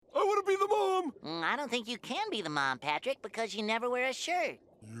I don't think you can be the mom, Patrick, because you never wear a shirt.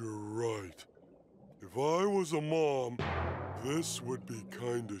 You're right. If I was a mom, this would be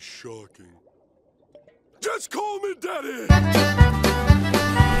kinda shocking. Just call me Daddy!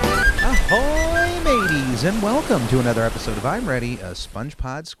 Ahoy, mateys, and welcome to another episode of I'm Ready, a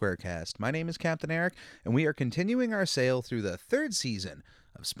SpongePod Squarecast. My name is Captain Eric, and we are continuing our sail through the third season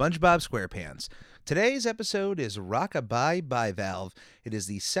of SpongeBob SquarePants. Today's episode is Rock-a-Bye Bivalve. It is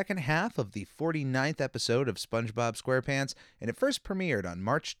the second half of the 49th episode of SpongeBob SquarePants, and it first premiered on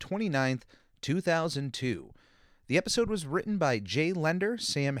March 29th, 2002. The episode was written by Jay Lender,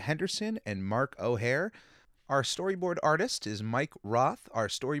 Sam Henderson, and Mark O'Hare. Our storyboard artist is Mike Roth. Our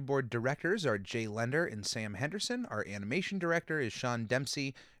storyboard directors are Jay Lender and Sam Henderson. Our animation director is Sean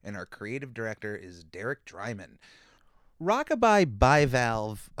Dempsey, and our creative director is Derek Dryman. Rock-a-Bye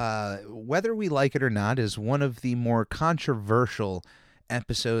Bivalve, whether we like it or not, is one of the more controversial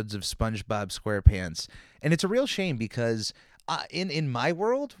episodes of SpongeBob SquarePants. And it's a real shame because in my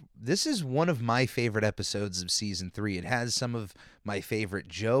world, this is one of my favorite episodes of Season 3. It has some of my favorite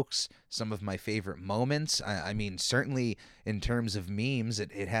jokes, some of my favorite moments. I mean, certainly in terms of memes,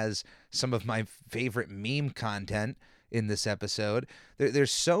 it has some of my favorite meme content in this episode.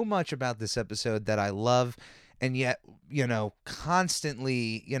 There's so much about this episode that I love. And yet,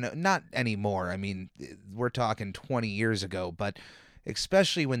 constantly, not anymore. I mean, we're talking 20 years ago, but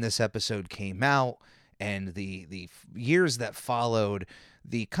especially when this episode came out and the years that followed,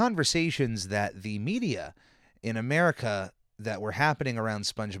 the conversations that the media in America that were happening around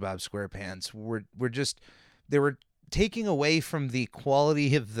SpongeBob SquarePants they were taking away from the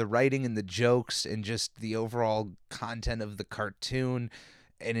quality of the writing and the jokes and just the overall content of the cartoon,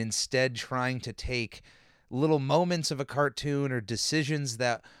 and instead trying to take little moments of a cartoon or decisions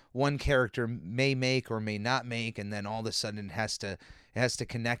that one character may make or may not make, and then all of a sudden it has to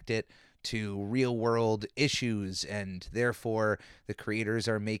connect it to real world issues, and therefore the creators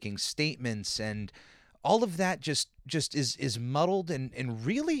are making statements, and all of that just is muddled and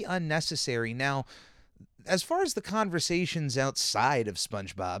really unnecessary. Now, as far as the conversations outside of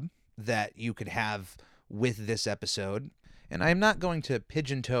SpongeBob that you could have with this episode, and I'm not going to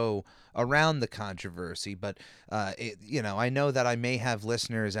pigeon-toe around the controversy, but I know that I may have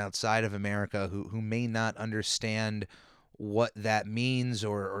listeners outside of America who may not understand what that means,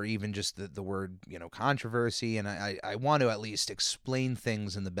 or even just the word controversy, and I want to at least explain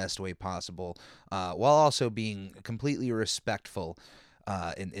things in the best way possible, while also being completely respectful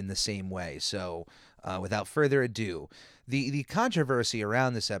in the same way. So without further ado, the controversy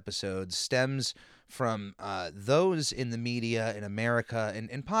around this episode stems from those in the media in America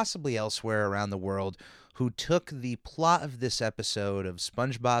and possibly elsewhere around the world who took the plot of this episode of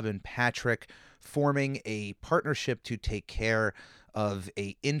SpongeBob and Patrick forming a partnership to take care of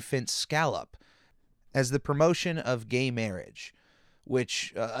an infant scallop as the promotion of gay marriage,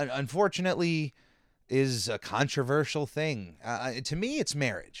 which unfortunately is a controversial thing. To me, it's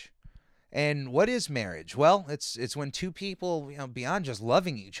marriage. And what is marriage? Well, it's when two people, beyond just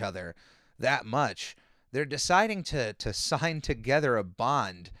loving each other that much, they're deciding to sign together a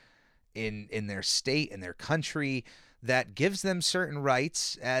bond in their state, in their country, that gives them certain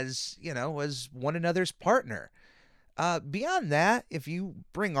rights as one another's partner. Beyond that, if you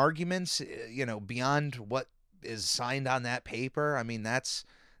bring arguments, beyond what is signed on that paper, I mean, that's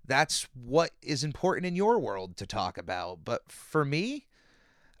what is important in your world to talk about. But for me,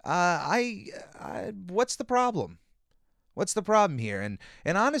 what's the problem? What's the problem here?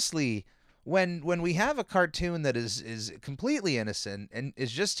 And honestly, when we have a cartoon that is completely innocent and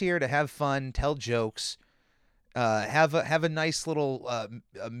is just here to have fun, tell jokes, have a nice little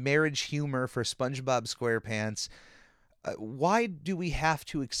marriage humor for SpongeBob SquarePants, why do we have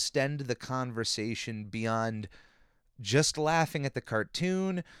to extend the conversation beyond just laughing at the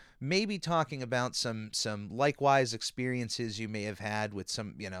cartoon, maybe talking about some likewise experiences you may have had with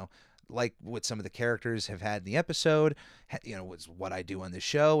some, like what some of the characters have had in the episode, was what I do on the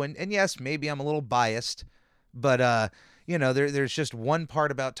show. And yes, maybe I'm a little biased, but, there's just one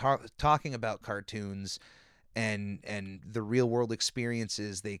part about talking about cartoons and the real world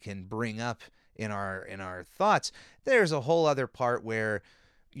experiences they can bring up in our thoughts. There's a whole other part where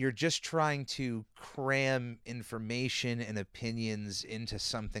you're just trying to cram information and opinions into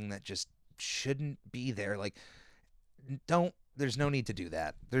something that just shouldn't be there. Like, there's no need to do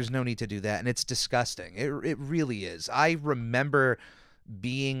that. There's no need to do that. And it's disgusting. It really is. I remember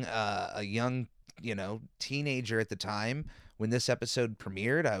being a young, teenager at the time when this episode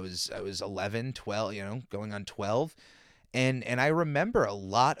premiered. I was 11, 12, going on 12. And I remember a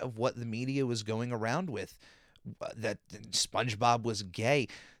lot of what the media was going around with, that SpongeBob was gay.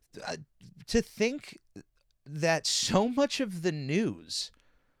 to think that so much of the news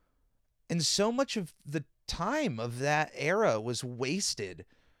and so much of the time of that era was wasted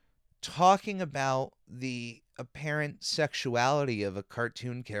talking about the apparent sexuality of a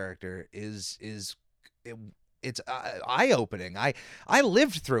cartoon character it's eye-opening. I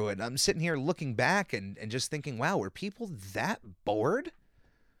lived through it. I'm sitting here looking back and just thinking, wow, were people that bored?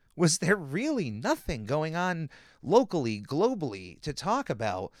 Was there really nothing going on locally, globally to talk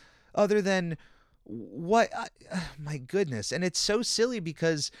about other than what? My goodness. And it's so silly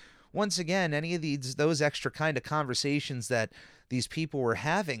because, once again, any of those extra kind of conversations that these people were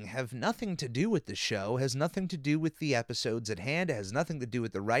having have nothing to do with the show, has nothing to do with the episodes at hand, it has nothing to do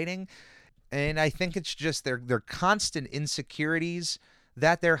with the writing. And I think it's just their constant insecurities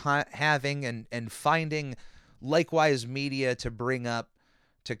that they're having and finding likewise media to bring up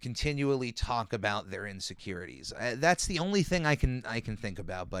to continually talk about their insecurities. That's the only thing I can think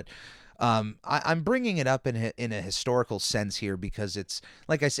about. But I'm bringing it up in a historical sense here because it's,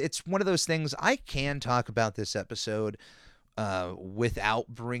 like I said, it's one of those things I can talk about this episode without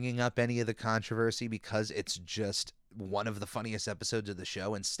bringing up any of the controversy because it's just one of the funniest episodes of the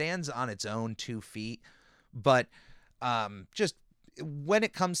show and stands on its own 2 feet. But just when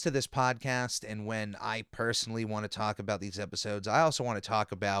it comes to this podcast and when I personally want to talk about these episodes, I also want to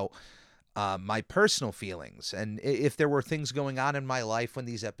talk about my personal feelings. And if there were things going on in my life when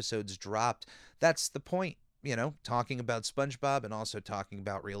these episodes dropped, that's the point, talking about SpongeBob and also talking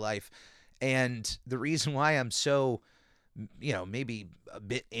about real life. And the reason why I'm so, maybe a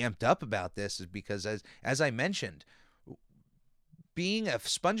bit amped up about this is because as I mentioned, being a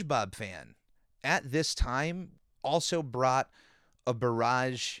SpongeBob fan at this time also brought a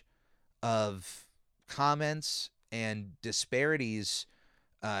barrage of comments and disparities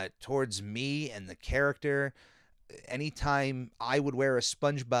towards me and the character. Anytime I would wear a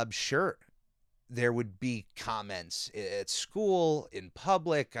SpongeBob shirt, there would be comments at school, in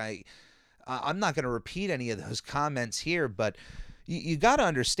public. I'm not going to repeat any of those comments here, but you got to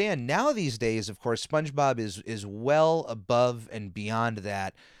understand now these days, of course, SpongeBob is well above and beyond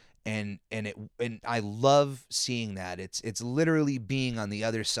that. And I love seeing that. It's literally being on the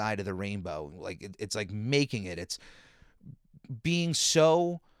other side of the rainbow. Like it's like making it. It's being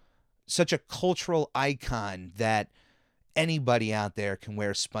such a cultural icon that anybody out there can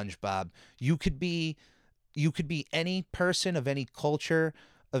wear SpongeBob. You could be any person of any culture,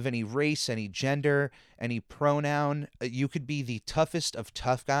 of any race, any gender, any pronoun. You could be the toughest of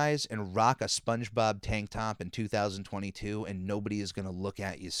tough guys and rock a SpongeBob tank top in 2022 and nobody is going to look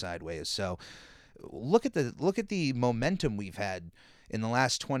at you sideways. So look at the momentum we've had in the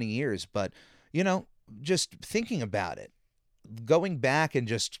last 20 years, but just thinking about it, going back and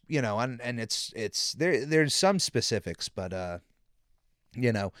just, and it's there's some specifics, but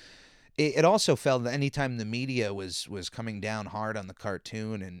it also felt that anytime the media was coming down hard on the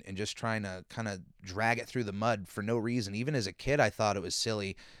cartoon and just trying to kind of drag it through the mud for no reason. Even as a kid, I thought it was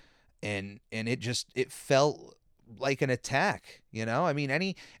silly, and it felt like an attack. I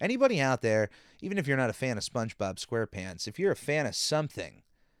mean, anybody out there, even if you're not a fan of SpongeBob SquarePants, if you're a fan of something,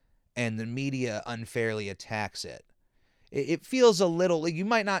 and the media unfairly attacks it, it feels a little. You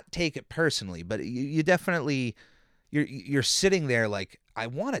might not take it personally, but you definitely. You're sitting there like, I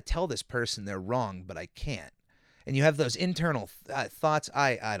want to tell this person they're wrong, but I can't. And you have those internal thoughts.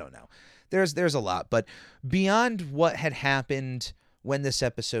 I don't know. There's a lot. But beyond what had happened when this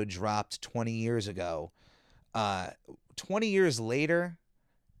episode dropped 20 years ago, 20 years later,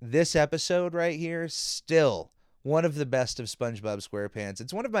 this episode right here, still one of the best of SpongeBob SquarePants.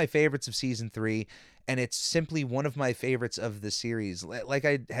 It's one of my favorites of season 3, and it's simply one of my favorites of the series. Like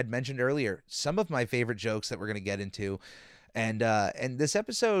I had mentioned earlier, some of my favorite jokes that we're going to get into. And this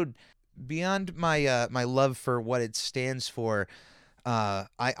episode, beyond my my love for what it stands for,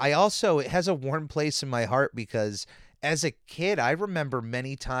 I also, it has a warm place in my heart because as a kid, I remember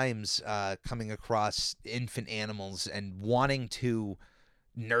many times coming across infant animals and wanting to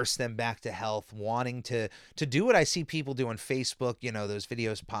nurse them back to health, wanting to do what I see people do on Facebook. Those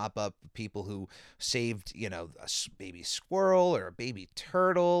videos pop up, people who saved, a baby squirrel or a baby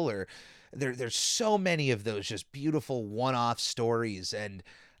turtle, or there's so many of those just beautiful one-off stories. And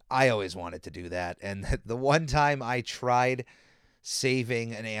I always wanted to do that. And the one time I tried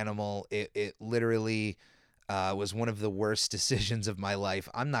saving an animal, it literally was one of the worst decisions of my life.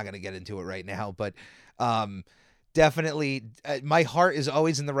 I'm not going to get into it right now, but definitely, my heart is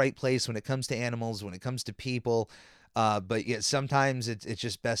always in the right place when it comes to animals, when it comes to people. But yet sometimes it's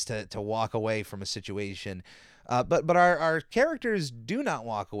just best to walk away from a situation. But our characters do not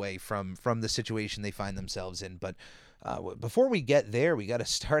walk away from the situation they find themselves in. But Before we get there, we got to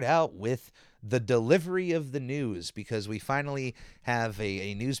start out with the delivery of the news, because we finally have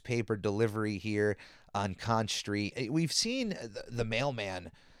a newspaper delivery here on Conch Street. We've seen the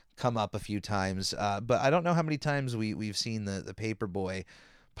mailman come up a few times, but I don't know how many times we've seen the paper boy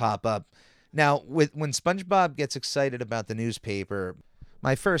pop up. Now, when SpongeBob gets excited about the newspaper,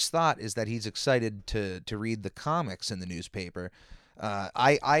 my first thought is that he's excited to read the comics in the newspaper.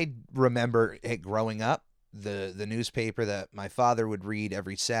 I remember it growing up, the newspaper that my father would read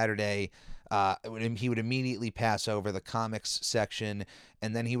every Saturday. He would immediately pass over the comics section,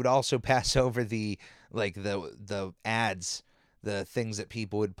 and then he would also pass over the ads, the things that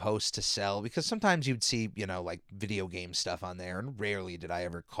people would post to sell, because sometimes you'd see, like video game stuff on there, and rarely did I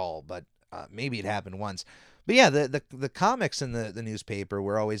ever call, but maybe it happened once. But yeah, the comics in the newspaper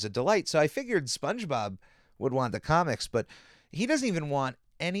were always a delight, so I figured SpongeBob would want the comics, but he doesn't even want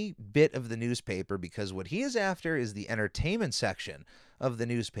any bit of the newspaper, because what he is after is the entertainment section of the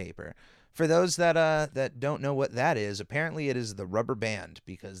newspaper. For those that don't know what that is, apparently it is the rubber band,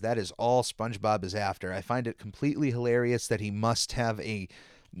 because that is all SpongeBob is after. I find it completely hilarious that he must have a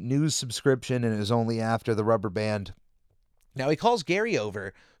news subscription and is only after the rubber band. Now he calls Gary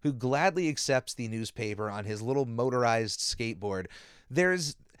over, who gladly accepts the newspaper on his little motorized skateboard.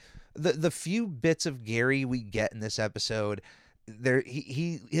 There's the few bits of Gary we get in this episode.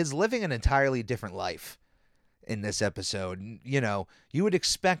 He is living an entirely different life in this episode. You would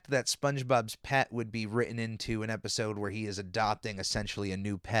expect that SpongeBob's pet would be written into an episode where he is adopting essentially a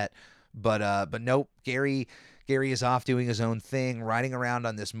new pet, but nope. Gary is off doing his own thing, riding around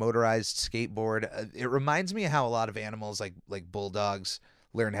on this motorized skateboard. It reminds me of how a lot of animals like bulldogs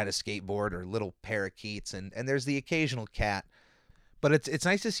learn how to skateboard, or little parakeets, and there's the occasional cat. But it's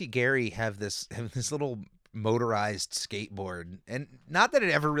nice to see Gary have this little motorized skateboard, and not that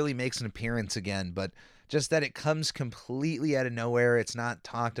it ever really makes an appearance again, but just that it comes completely out of nowhere. It's not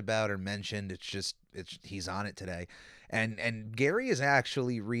talked about or mentioned. He's on it today, and Gary is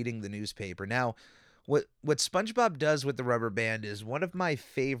actually reading the newspaper. Now, what SpongeBob does with the rubber band is one of my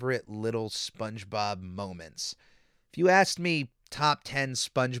favorite little SpongeBob moments. If you asked me top 10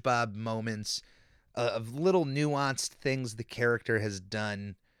 SpongeBob moments of little nuanced things the character has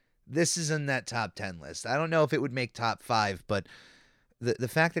done, this is in that top 10 list. I don't know if it would make top 5, but the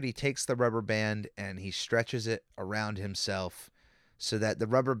fact that he takes the rubber band and he stretches it around himself so that the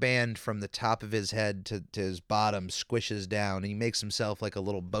rubber band from the top of his head to his bottom squishes down, and he makes himself like a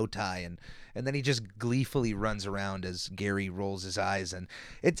little bow tie, and then he just gleefully runs around as Gary rolls his eyes. And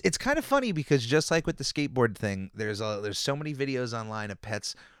it's kind of funny, because just like with the skateboard thing, there's so many videos online of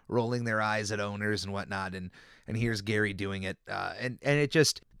pets rolling their eyes at owners and whatnot, and here's Gary doing it, and it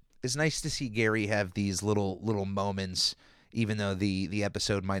just is nice to see Gary have these little moments, even though the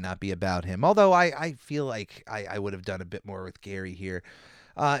episode might not be about him. Although I feel like I would have done a bit more with Gary here.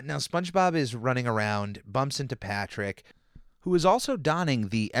 Now SpongeBob is running around, bumps into Patrick, who is also donning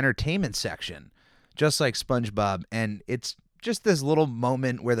the entertainment section, just like SpongeBob, and it's just this little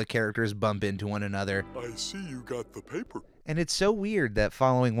moment where the characters bump into one another. I see you got the paper. And it's so weird that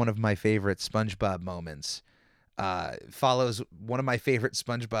following one of my favorite SpongeBob moments follows one of my favorite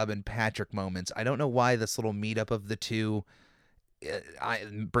SpongeBob and Patrick moments. I don't know why this little meetup of the two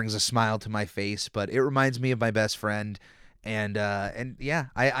brings a smile to my face, but it reminds me of my best friend, and yeah,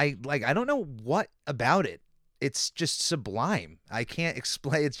 I don't know what about it. It's just sublime. I can't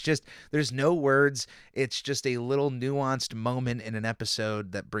explain. It's just, there's no words. It's just a little nuanced moment in an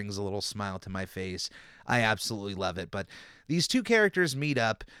episode that brings a little smile to my face. I absolutely love it. But these two characters meet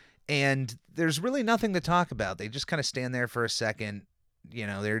up, and there's really nothing to talk about. They just kind of stand there for a second.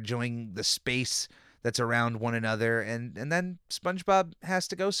 They're enjoying the space that's around one another, and then SpongeBob has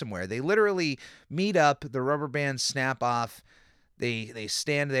to go somewhere. They literally meet up, the rubber bands snap off, they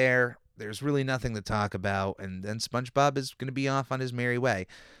stand there, there's really nothing to talk about, and then SpongeBob is going to be off on his merry way.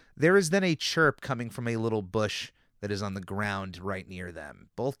 There is then a chirp coming from a little bush that is on the ground right near them.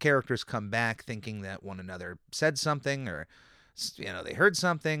 Both characters come back thinking that one another said something, or they heard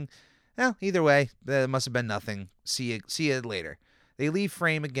something. Well, either way, that must have been nothing. See you later. They leave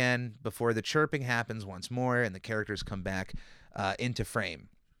frame again before the chirping happens once more, and the characters come back into frame.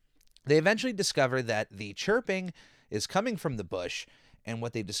 They eventually discover that the chirping is coming from the bush, and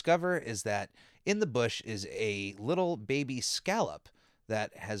what they discover is that in the bush is a little baby scallop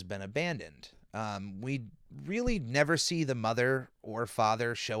that has been abandoned. We really never see the mother or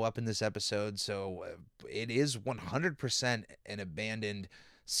father show up in this episode, so it is 100% an abandoned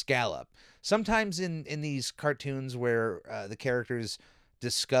scallop. Sometimes in these cartoons where the characters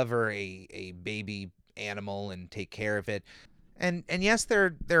discover a baby animal and take care of it, And yes,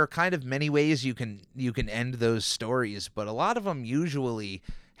 there are kind of many ways you can end those stories, but a lot of them usually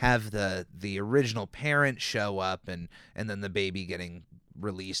have the original parent show up and then the baby getting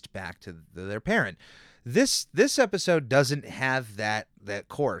released back to their parent. This episode doesn't have that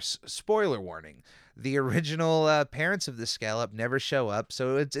course. Spoiler warning: the original parents of the scallop never show up,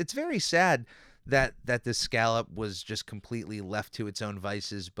 so it's very sad that this scallop was just completely left to its own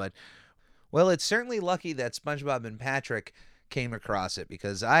vices. But well, it's certainly lucky that SpongeBob and Patrick came across it,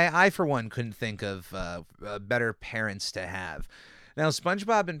 because I for one couldn't think of better parents to have. Now,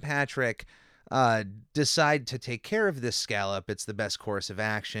 SpongeBob and Patrick decide to take care of this scallop. It's the best course of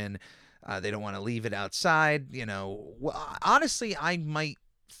action. They don't want to leave it outside. Well, honestly, I might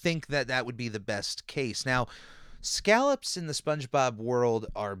think that would be the best case. Now, scallops in the SpongeBob world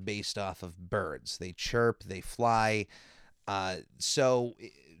are based off of birds. They chirp, they fly. So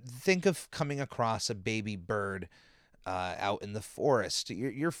think of coming across a baby bird out in the forest.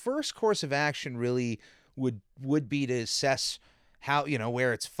 Your first course of action really would be to assess how,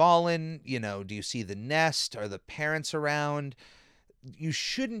 where it's fallen. Do you see the nest? Are the parents around? You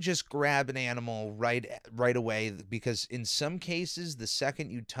shouldn't just grab an animal right away, because in some cases, the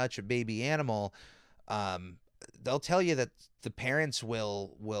second you touch a baby animal, they'll tell you that the parents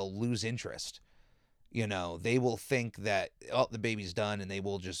will lose interest. They will think that, oh, the baby's done, and they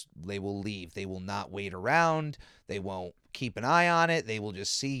will leave. They will not wait around. They won't keep an eye on it. They will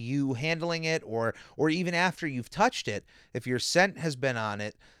just see you handling it, or even after you've touched it, if your scent has been on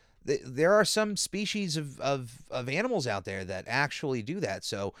it. There are some species of animals out there that actually do that.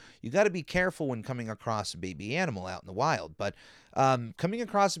 So you got to be careful when coming across a baby animal out in the wild. But coming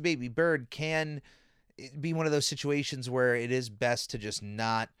across a baby bird can be one of those situations where it is best to just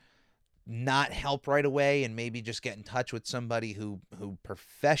not help right away, and maybe just get in touch with somebody who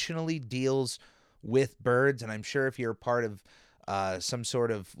professionally deals with birds. And I'm sure if you're a part of some sort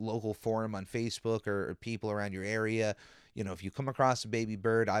of local forum on Facebook, or people around your area, if you come across a baby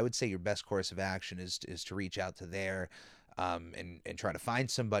bird, I would say your best course of action is to reach out to there, and try to find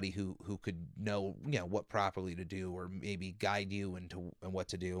somebody who could know what properly to do, or maybe guide you into what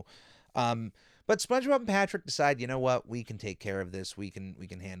to do. But SpongeBob and Patrick decide, you know what, we can take care of this. We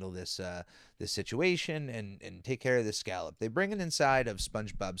can handle this situation and take care of this scallop. They bring it inside of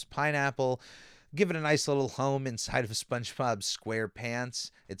SpongeBob's pineapple, give it a nice little home inside of SpongeBob's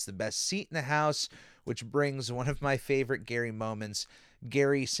SquarePants. It's the best seat in the house, which brings one of my favorite Gary moments.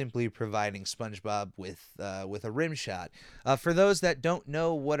 Gary simply providing SpongeBob with a rim shot. For those that don't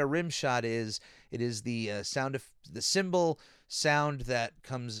know what a rim shot is, it is the sound of the cymbal sound that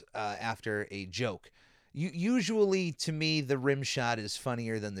comes after a joke. Usually, to me, the rim shot is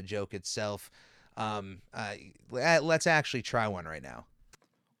funnier than the joke itself. Let's actually try one right now.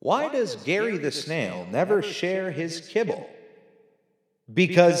 Why does Gary the Snail never share his kibble?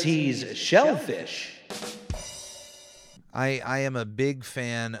 Because he's shellfish. I am a big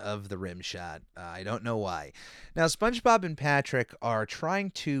fan of the rim shot. I don't know why. Now, SpongeBob and Patrick are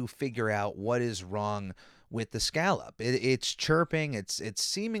trying to figure out what is wrong with the scallop. It's chirping. It's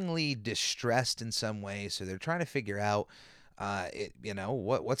seemingly distressed in some way. So they're trying to figure out,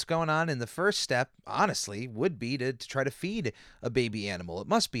 what's going on. And the first step, honestly, would be to try to feed a baby animal. It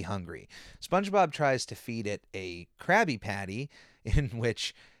must be hungry. SpongeBob tries to feed it a Krabby Patty, in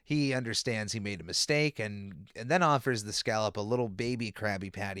which he understands he made a mistake, and then offers the scallop a little baby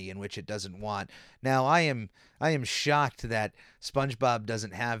Krabby Patty, in which it doesn't want. Now, I am shocked that SpongeBob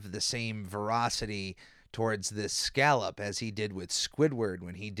doesn't have the same veracity towards this scallop as he did with Squidward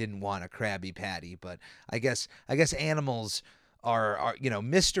when he didn't want a Krabby Patty. But I guess animals are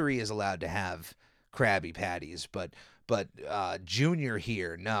Mystery is allowed to have Krabby Patties, but Junior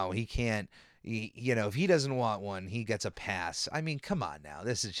here, no, he can't. If he doesn't want one, he gets a pass. I mean, come on now.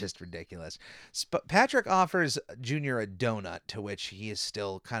 This is just ridiculous. Patrick offers Junior a donut, to which he is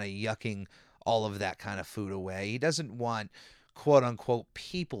still kind of yucking all of that kind of food away. He doesn't want quote-unquote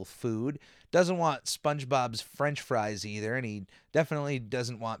people food. Doesn't want SpongeBob's French fries either, and he definitely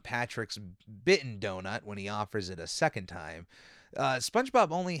doesn't want Patrick's bitten donut when he offers it a second time. SpongeBob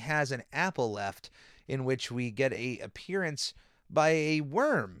only has an apple left, in which we get a appearance by a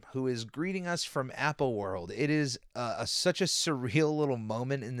worm who is greeting us from Apple World. It is such a surreal little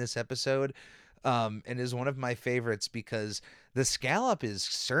moment in this episode, and is one of my favorites, because the scallop is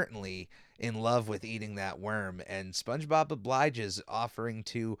certainly in love with eating that worm, and SpongeBob obliges, offering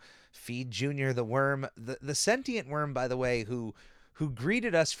to feed Junior the worm, the sentient worm, by the way, who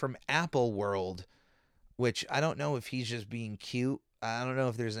greeted us from Apple World, which I don't know if he's just being cute. I don't know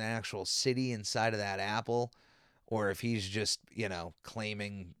if there's an actual city inside of that apple, or if he's just,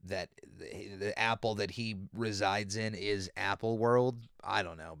 claiming that the apple that he resides in is Apple World. I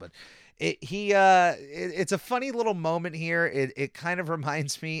don't know, but it's a funny little moment here. It kind of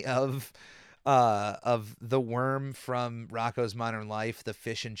reminds me of the worm from Rocko's Modern Life, the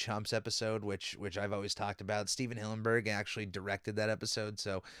Fish and Chumps episode, which I've always talked about. Steven Hillenburg actually directed that episode,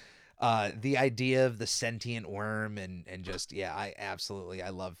 so the idea of the sentient worm and just, yeah,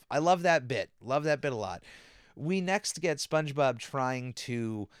 I love that bit. Love that bit a lot. We next get SpongeBob trying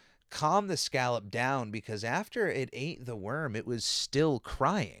to calm the scallop down because after it ate the worm, it was still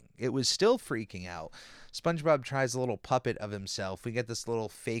crying. It was still freaking out. SpongeBob tries a little puppet of himself. We get this little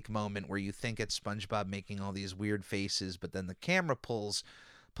fake moment where you think it's SpongeBob making all these weird faces, but then the camera pulls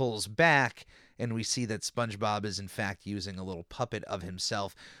back and we see that SpongeBob is in fact using a little puppet of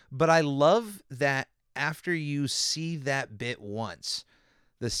himself. But I love that after you see that bit once,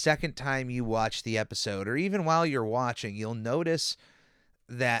 the second time you watch the episode, or even while you're watching, you'll notice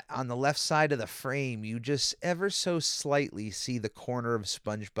that on the left side of the frame, you just ever so slightly see the corner of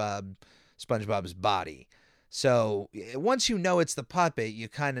SpongeBob's body. So once you know it's the puppet, you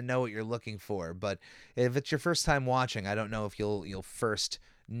kind of know what you're looking for. But if it's your first time watching, I don't know if you'll first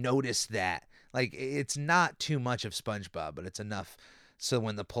notice that. Like, it's not too much of SpongeBob, but it's enough so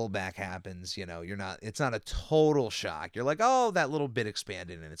when the pullback happens, it's not a total shock. You're like, oh, that little bit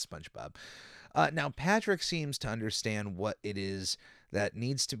expanded and it's SpongeBob. Now, Patrick seems to understand what it is that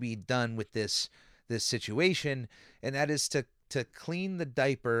needs to be done with this situation, and that is to clean the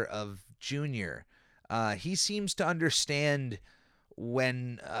diaper of Junior. He seems to understand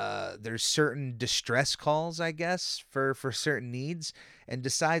when there's certain distress calls, I guess, for certain needs, and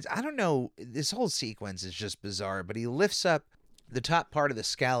decides, I don't know, this whole sequence is just bizarre, but he lifts up the top part of the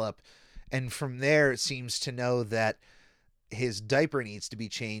scallop, and from there it seems to know that his diaper needs to be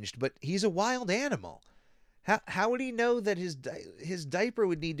changed, but he's a wild animal. How would he know that his diaper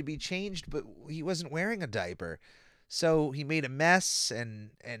would need to be changed, but he wasn't wearing a diaper? So he made a mess,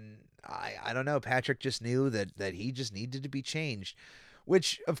 and I don't know, Patrick just knew that he just needed to be changed,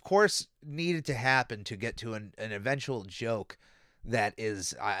 which of course needed to happen to get to an eventual joke that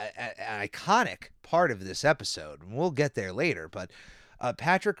is an iconic part of this episode. And we'll get there later, but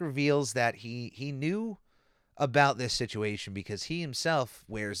Patrick reveals that he knew about this situation because he himself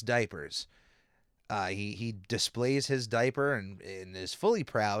wears diapers. He displays his diaper and is fully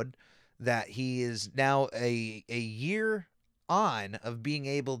proud that he is now a year on of being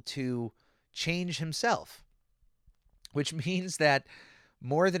able to change himself, which means that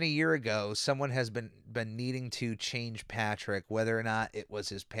more than a year ago, someone has been needing to change Patrick, whether or not it was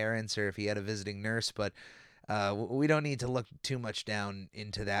his parents or if he had a visiting nurse. But we don't need to look too much down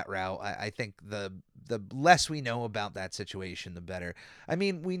into that route. I think the less we know about that situation, the better. I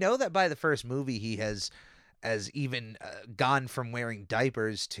mean, we know that by the first movie, he has even gone from wearing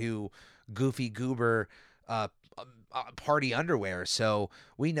diapers to goofy goober party underwear. So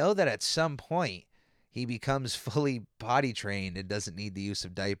we know that at some point he becomes fully potty trained and doesn't need the use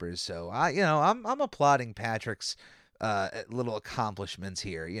of diapers. So I'm applauding Patrick's little accomplishments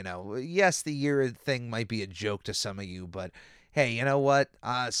here. Yes, the year thing might be a joke to some of you, but hey, you know what?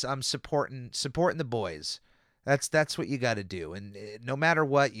 I'm supporting the boys. That's what you got to do. And no matter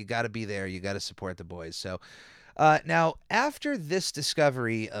what, you got to be there. You got to support the boys. So now, after this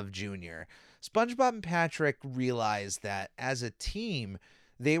discovery of Junior, SpongeBob and Patrick realized that as a team,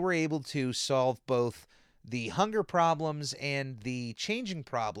 they were able to solve both the hunger problems and the changing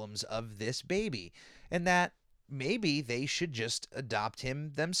problems of this baby, and that maybe they should just adopt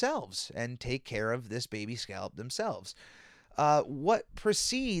him themselves and take care of this baby scallop themselves. What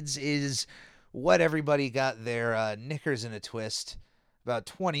precedes is what everybody got their knickers in a twist about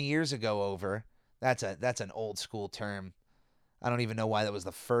 20 years ago over. That's an old school term. I don't even know why that was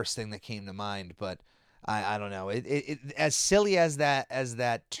the first thing that came to mind, but I don't know. It as silly as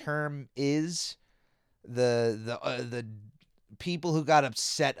that term is, the people who got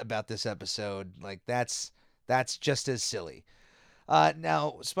upset about this episode, like that's just as silly.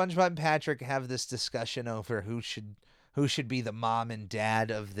 Now SpongeBob and Patrick have this discussion over who should be the mom and dad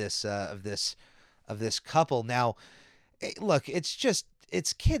of this couple. Now, look,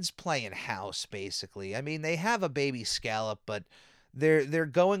 it's kids playing house, basically. I mean, they have a baby scallop, but they're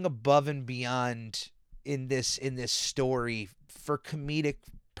going above and beyond in this story for comedic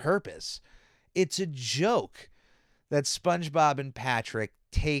purpose. It's a joke that SpongeBob and Patrick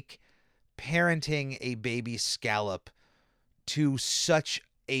take parenting a baby scallop to such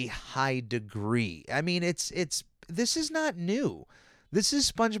a high degree. I mean, this is not new. This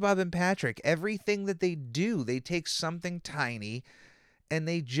is SpongeBob and Patrick. Everything that they do, they take something tiny and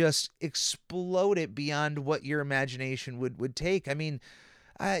they just explode it beyond what your imagination would take. I mean,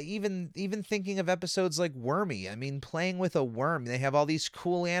 even thinking of episodes like Wormy. I mean, playing with a worm. They have all these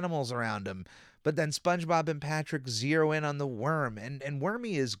cool animals around them, but then SpongeBob and Patrick zero in on the worm, and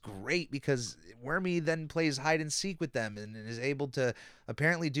Wormy is great because Wormy then plays hide and seek with them and is able to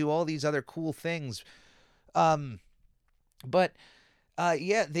apparently do all these other cool things. But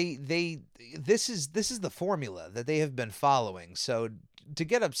yeah, they this is the formula that they have been following. So to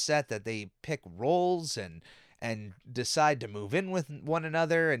get upset that they pick roles and decide to move in with one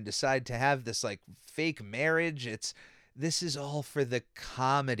another and decide to have this like fake marriage, this is all for the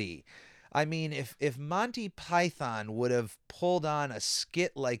comedy. I mean, if Monty Python would have pulled on a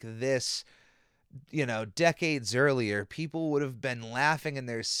skit like this, decades earlier, people would have been laughing in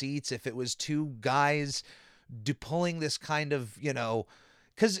their seats if it was two guys pulling this kind of,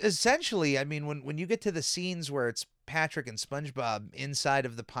 because essentially, I mean, when you get to the scenes where it's Patrick and SpongeBob inside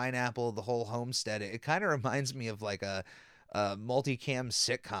of the pineapple, the whole homestead, it kind of reminds me of like a multicam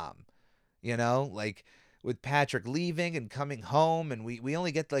sitcom, like with Patrick leaving and coming home, and we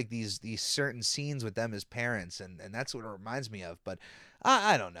only get like these certain scenes with them as parents, and that's what it reminds me of. But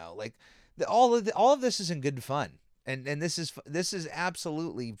I don't know, like all of this is in good fun, and this is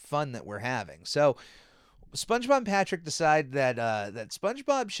absolutely fun that we're having. So SpongeBob and Patrick decide that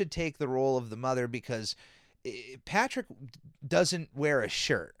SpongeBob should take the role of the mother because Patrick doesn't wear a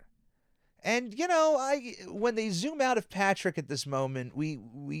shirt. And when they zoom out of Patrick at this moment,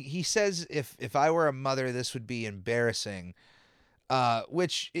 he says if I were a mother, this would be embarrassing.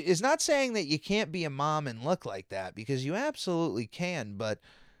 Which is not saying that you can't be a mom and look like that, because you absolutely can. But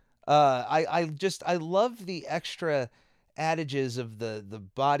I love the extra adages of the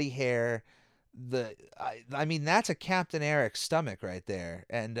body hair. I mean, that's a Captain Eric stomach right there.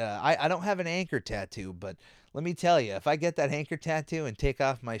 And I don't have an anchor tattoo, but let me tell you, if I get that anchor tattoo and take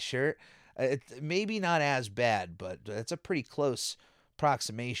off my shirt, it's maybe not as bad, but it's a pretty close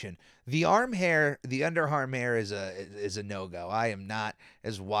approximation. The arm hair, the underarm hair is a no-go. I am not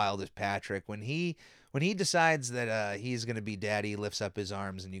as wild as Patrick. When he decides that he's going to be daddy, he lifts up his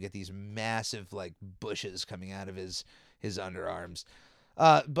arms and you get these massive like bushes coming out of his underarms.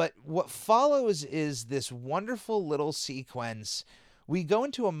 But what follows is this wonderful little sequence. We go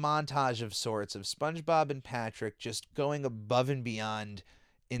into a montage of sorts of SpongeBob and Patrick just going above and beyond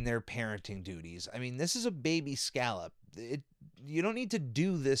in their parenting duties. I mean, this is a baby scallop. You don't need to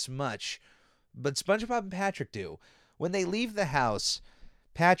do this much, but SpongeBob and Patrick do. When they leave the house,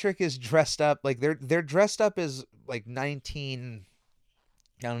 Patrick is dressed up like they're dressed up as like I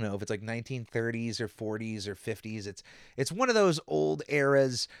don't know if it's like 1930s or 40s or 50s. It's one of those old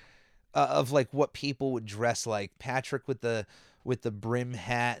eras of like what people would dress like. Patrick with the brim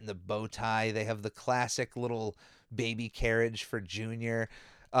hat and the bow tie. They have the classic little baby carriage for Junior.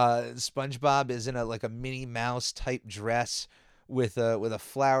 SpongeBob is in a Minnie Mouse type dress with a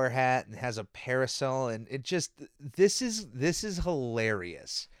flower hat and has a parasol, and this is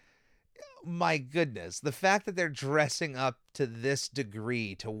hilarious. My goodness, the fact that they're dressing up to this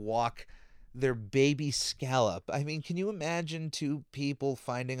degree to walk their baby scallop. I mean, can you imagine two people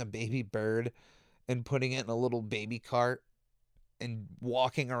finding a baby bird and putting it in a little baby cart and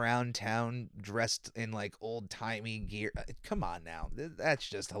walking around town dressed in like old-timey gear? Come on now. That's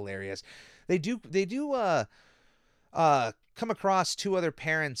just hilarious. They do come across two other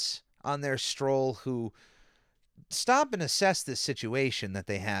parents on their stroll who stop and assess this situation that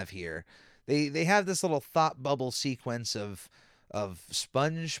they have here. They have this little thought bubble sequence of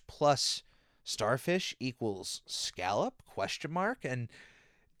sponge plus starfish equals scallop ? And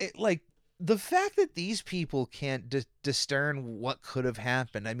it, like, the fact that these people can't discern what could have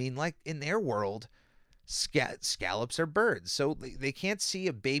happened. I mean, like, in their world, scallops are birds, so they can't see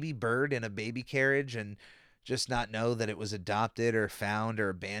a baby bird in a baby carriage and just not know that it was adopted or found or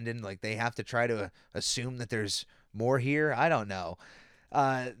abandoned. Like, they have to try to assume that there's more here. I don't know.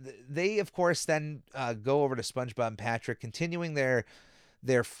 They, of course, then go over to SpongeBob and Patrick, continuing their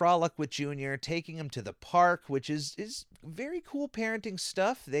frolic with Junior, taking him to the park, which is very cool parenting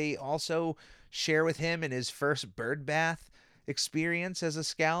stuff. They also share with him in his first bird bath experience as a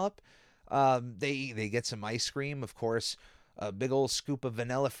scallop. They get some ice cream, of course, a big old scoop of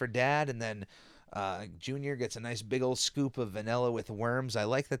vanilla for Dad, and then Junior gets a nice big old scoop of vanilla with worms. I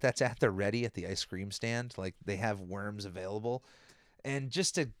like that that's at the ready at the ice cream stand. Like, they have worms available. And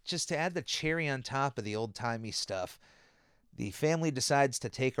just to add the cherry on top of the old-timey stuff, the family decides to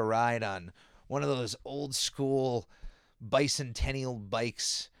take a ride on one of those old-school bicentennial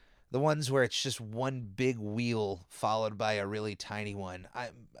bikes, the ones where it's just one big wheel followed by a really tiny one.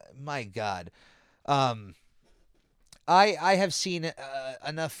 My God. I have seen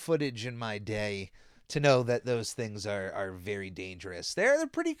enough footage in my day to know that those things are very dangerous. They're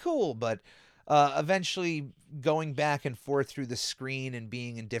pretty cool, but eventually going back and forth through the screen and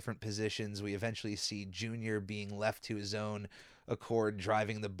being in different positions, we eventually see Junior being left to his own accord,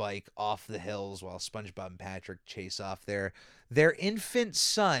 driving the bike off the hills while SpongeBob and Patrick chase off their infant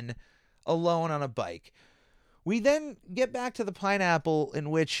son alone on a bike. We then get back to the pineapple, in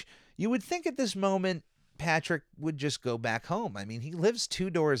which you would think at this moment Patrick would just go back home. I mean, he lives 2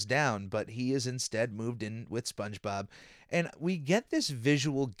 doors down, but he is instead moved in with SpongeBob. And we get this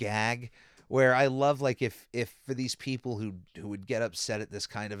visual gag where I love, like, if for these people who would get upset at this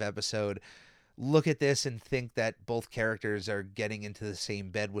kind of episode, look at this and think that both characters are getting into the same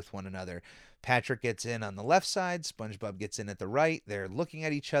bed with one another. Patrick gets in on the left side, SpongeBob gets in at the right. They're looking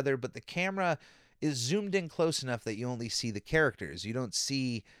at each other, but the camera is zoomed in close enough that you only see the characters. You don't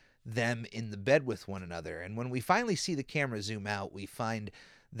see them in the bed with one another. And when we finally see the camera zoom out, we find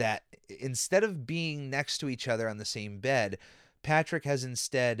that instead of being next to each other on the same bed, Patrick has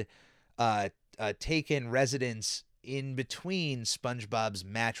instead taken residence in between SpongeBob's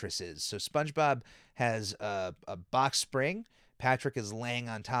mattresses. So SpongeBob has a box spring. Patrick is laying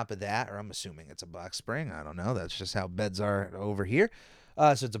on top of that, or I'm assuming it's a box spring. I don't know. That's just how beds are over here.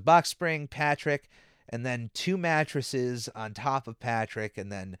 So it's a box spring, Patrick, and then 2 mattresses on top of Patrick,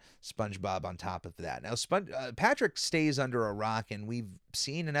 and then SpongeBob on top of that. Now, Patrick stays under a rock, and we've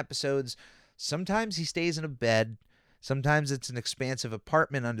seen in episodes, sometimes he stays in a bed, sometimes it's an expansive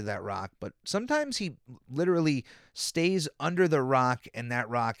apartment under that rock, but sometimes he literally stays under the rock, and that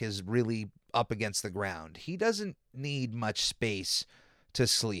rock is really up against the ground. He doesn't need much space to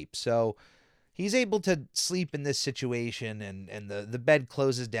sleep, so he's able to sleep in this situation, and the bed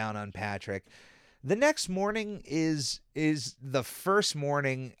closes down on Patrick. The next morning is the first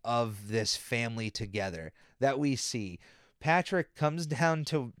morning of this family together that we see. Patrick comes down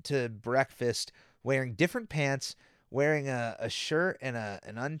to breakfast wearing different pants, wearing a shirt and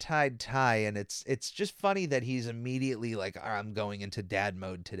an untied tie, and it's just funny that he's immediately like, I'm going into dad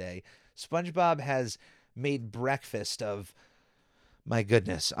mode today. SpongeBob has made breakfast of... My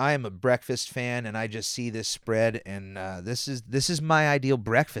goodness, I am a breakfast fan, and I just see this spread, and this is my ideal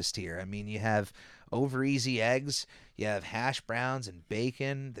breakfast here. I mean, you have over easy eggs, you have hash browns and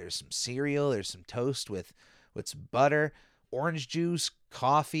bacon, there's some cereal, there's some toast with some butter, orange juice,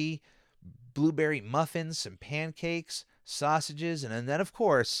 coffee, blueberry muffins, some pancakes, sausages, and then, of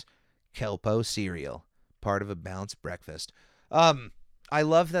course, Kelpo cereal, part of a balanced breakfast. I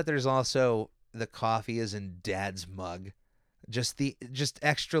love that there's also the coffee is in Dad's mug. Just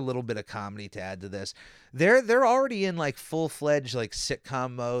extra little bit of comedy to add to this. They're already in like full-fledged like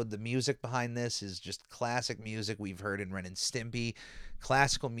sitcom mode. The music behind this is just classic music we've heard in Ren and Stimpy,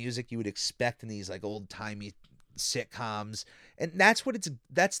 classical music you would expect in these like old-timey sitcoms, and that's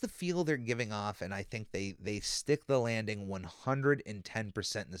the feel they're giving off, and I think they stick the landing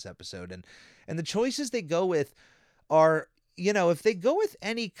 110% in this episode. And the choices they go with are, if they go with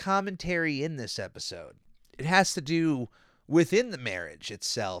any commentary in this episode, it has to do within the marriage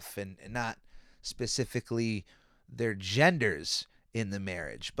itself, and not specifically their genders in the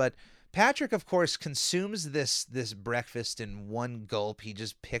marriage. But Patrick, of course, consumes this breakfast in one gulp. He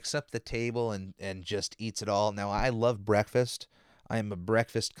just picks up the table and just eats it all. Now, I love breakfast. I am a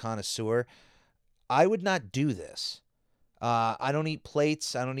breakfast connoisseur. I would not do this. I don't eat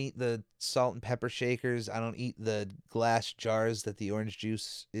plates. I don't eat the salt and pepper shakers. I don't eat the glass jars that the orange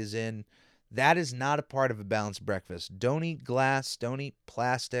juice is in. That is not a part of a balanced breakfast. Don't eat glass. Don't eat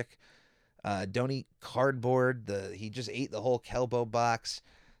plastic. Don't eat cardboard. He just ate the whole Kelpo box.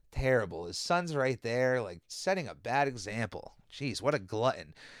 Terrible. His son's right there, like setting a bad example. Jeez, what a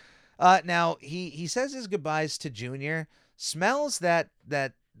glutton. Now he says his goodbyes to Junior. Smells that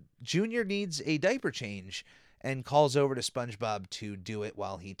Junior needs a diaper change, and calls over to SpongeBob to do it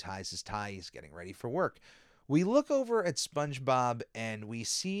while he ties his tie. He's getting ready for work. We look over at SpongeBob and we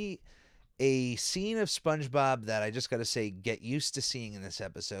see a scene of SpongeBob that I just got to say, get used to seeing in this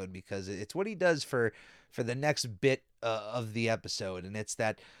episode, because it's what he does for the next bit of the episode. And it's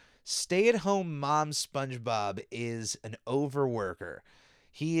that stay-at-home mom SpongeBob is an overworker.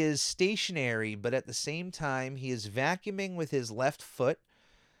 He is stationary, but at the same time, he is vacuuming with his left foot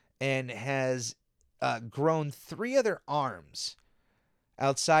and has grown 3 other arms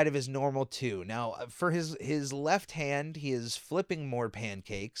outside of his normal 2. Now, for his left hand, he is flipping more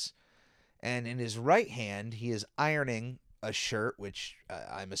pancakes. And in his right hand, he is ironing a shirt, which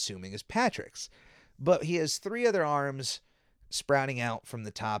I'm assuming is Patrick's. But he has 3 other arms sprouting out from the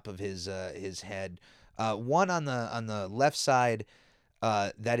top of his head. One on the left side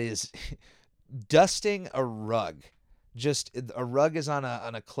that is dusting a rug. Just a rug is on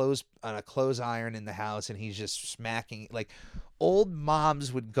a clothes iron in the house, and he's just smacking. Like, old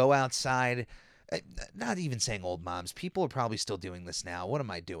moms would go outside. Not even saying old moms. People are probably still doing this now. What am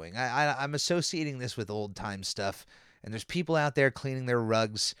I doing? I'm associating this with old time stuff. And there's people out there cleaning their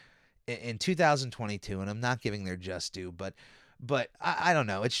rugs in 2022, and I'm not giving their just due. But I don't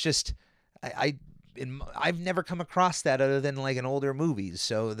know. It's just I've never come across that other than like in older movies.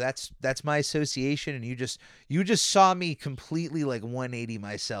 So that's my association. And you just saw me completely like 180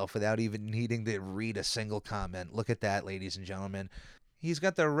 myself without even needing to read a single comment. Look at that, ladies and gentlemen. He's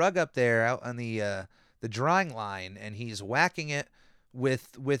got the rug up there out on the drying line, and he's whacking it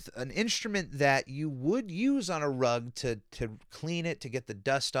with an instrument that you would use on a rug to clean it, to get the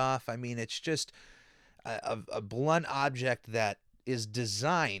dust off. I mean, it's just a blunt object that is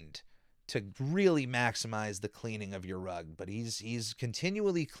designed to really maximize the cleaning of your rug. But he's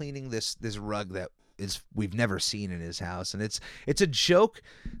continually cleaning this rug that we've never seen in his house, and it's a joke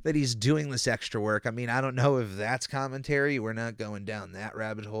that he's doing this extra work. I mean, I don't know if that's commentary. We're not going down that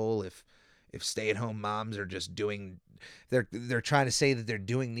rabbit hole. If stay-at-home moms are just they're trying to say that they're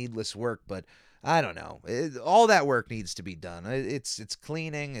doing needless work, but I don't know. All that work needs to be done. It's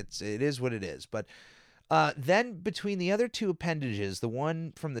cleaning. It is what it is. But then between the other two appendages, the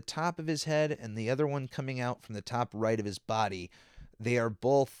one from the top of his head and the other one coming out from the top right of his body, they are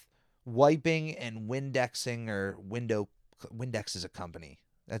both wiping and Windexing, or Windex is a company.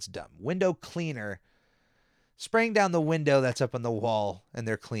 That's dumb. Window cleaner, spraying down the window that's up on the wall, and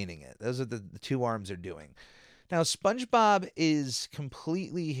they're cleaning it. Those are the two arms are doing. Now, SpongeBob is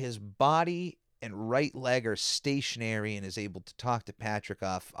completely, his body and right leg are stationary and is able to talk to Patrick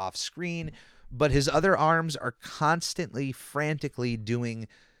off screen, but his other arms are constantly, frantically doing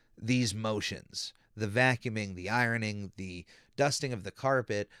these motions. The vacuuming, the ironing, the dusting of the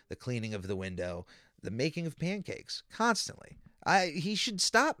carpet, the cleaning of the window, the making of pancakes, constantly. He should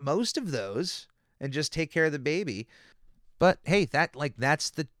stop most of those and just take care of the baby. But hey, that's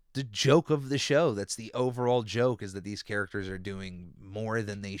the joke of the show. That's the overall joke, is that these characters are doing more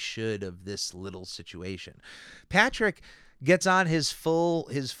than they should of this little situation. Patrick gets on his full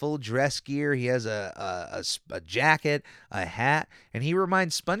dress gear. He has a jacket, a hat, and he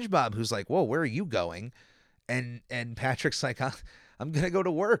reminds SpongeBob, who's like, "Whoa, where are you going?" And Patrick's like, "I'm gonna go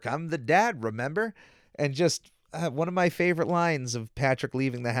to work. I'm the dad, remember?" And just one of my favorite lines of Patrick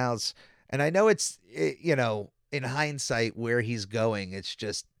leaving the house. And I know it's in hindsight where he's going, it's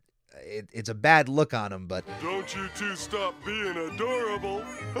just it's a bad look on him, but Don't you two stop being adorable.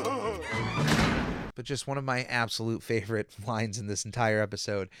 but just one of my absolute favorite lines in this entire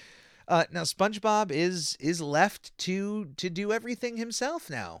episode. Now SpongeBob is left to do everything himself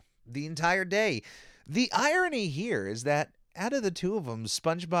now, the entire day. The irony here is that out of the two of them,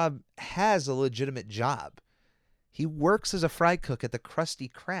 SpongeBob has a legitimate job. He works as a fry cook at the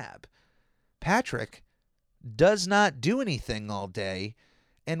Krusty Krab. Patrick does not do anything all day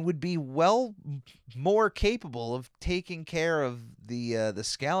and would be well more capable of taking care of the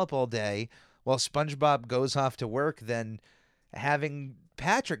scallop all day while SpongeBob goes off to work than having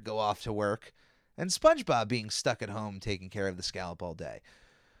Patrick go off to work and SpongeBob being stuck at home taking care of the scallop all day.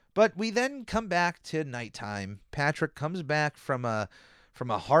 But we then come back to nighttime. Patrick comes back from a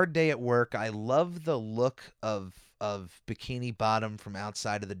hard day at work. I love the look of Bikini Bottom from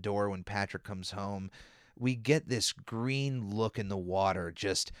outside of the door when Patrick comes home. We get this green look in the water,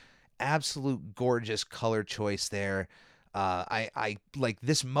 just absolute gorgeous color choice there. I like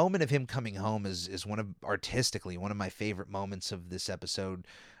this moment of him coming home is artistically one of my favorite moments of this episode.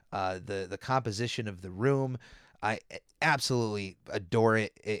 The composition of the room, I absolutely adore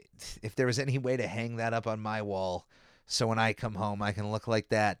it. If there was any way to hang that up on my wall, so when I come home I can look like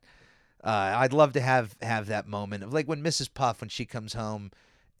that, I'd love to have that moment of like when Mrs. Puff, when she comes home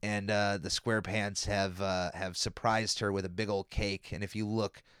and the SquarePants have surprised her with a big old cake, and if you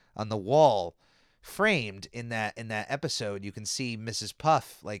look on the wall framed in that episode, you can see Mrs.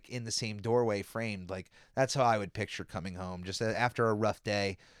 Puff like in the same doorway framed. Like that's how I would picture coming home, just after a rough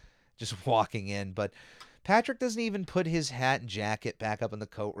day, just walking in. But Patrick doesn't even put his hat and jacket back up on the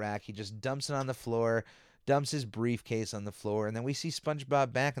coat rack. He just dumps it on the floor, dumps his briefcase on the floor, and then we see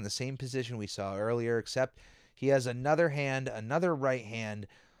SpongeBob back in the same position we saw earlier, except he has another right hand,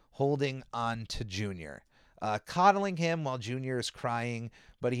 holding on to Junior, coddling him while Junior is crying,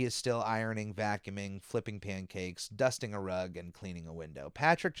 but he is still ironing, vacuuming, flipping pancakes, dusting a rug, and cleaning a window.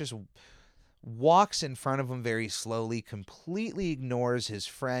 Patrick just walks in front of him very slowly, completely ignores his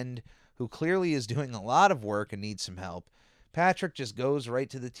friend, who clearly is doing a lot of work and needs some help. Patrick just goes right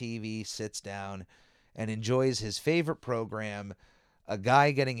to the TV, sits down, and enjoys his favorite program, a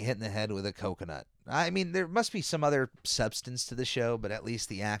guy getting hit in the head with a coconut. I mean, there must be some other substance to the show, but at least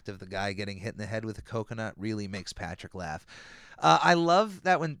the act of the guy getting hit in the head with a coconut really makes Patrick laugh. I love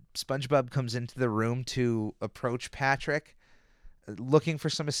that when SpongeBob comes into the room to approach Patrick looking for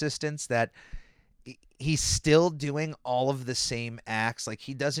some assistance, that he's still doing all of the same acts. Like,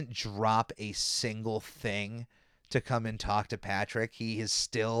 he doesn't drop a single thing to come and talk to Patrick. He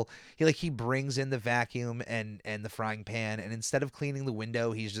brings in the vacuum and the frying pan, and instead of cleaning the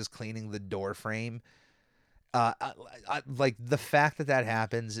window, he's just cleaning the door frame. Like, the fact that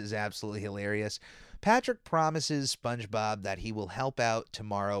happens is absolutely hilarious. Patrick promises SpongeBob that he will help out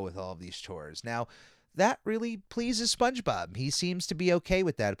tomorrow with all of these chores. Now, that really pleases SpongeBob. He seems to be okay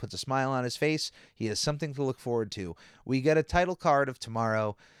with that. It puts a smile on his face. He has something to look forward to. We get a title card of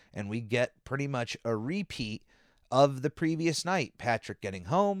tomorrow, and we get pretty much a repeat of the previous night. Patrick getting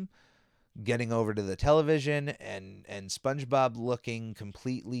home, getting over to the television, and SpongeBob looking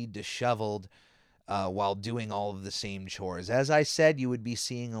completely disheveled while doing all of the same chores. As I said, you would be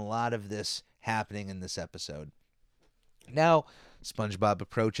seeing a lot of this happening in this episode. Now, SpongeBob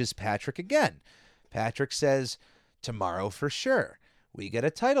approaches Patrick again. Patrick says, tomorrow for sure. We get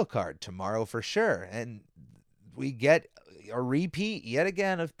a title card, tomorrow for sure. And we get a repeat yet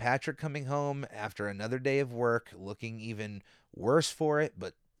again of Patrick coming home after another day of work, looking even worse for it.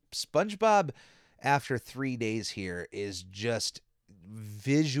 But SpongeBob, after 3 days here, is just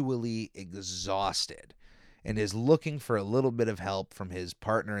visually exhausted and is looking for a little bit of help from his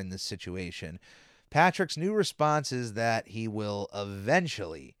partner in this situation. Patrick's new response is that he will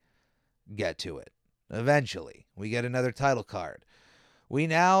eventually get to it. Eventually. We get another title card. We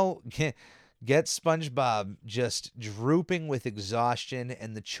now get SpongeBob just drooping with exhaustion,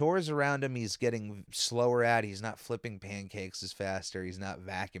 and the chores around him he's getting slower at. He's not flipping pancakes as fast, or he's not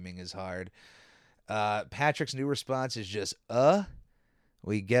vacuuming as hard. Patrick's new response is just,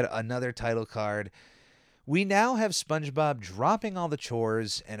 We get another title card. We now have SpongeBob dropping all the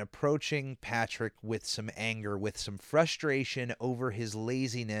chores and approaching Patrick with some anger, with some frustration over his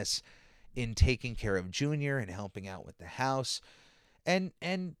laziness in taking care of Junior and helping out with the house. And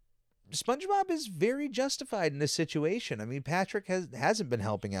SpongeBob is very justified in this situation. I mean, Patrick hasn't been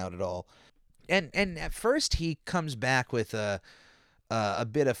helping out at all. And at first he comes back with a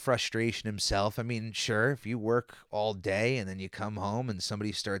bit of frustration himself. I mean, sure, if you work all day and then you come home and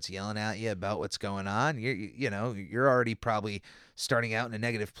somebody starts yelling at you about what's going on, you're already probably starting out in a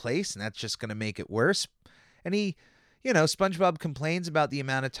negative place, and that's just going to make it worse. And SpongeBob complains about the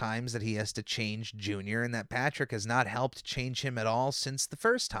amount of times that he has to change Junior, and that Patrick has not helped change him at all since the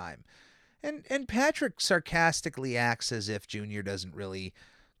first time. And Patrick sarcastically acts as if Junior doesn't really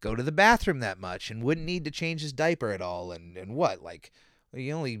go to the bathroom that much and wouldn't need to change his diaper at all, and what, like,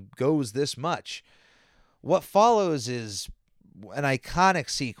 he only goes this much. What follows is an iconic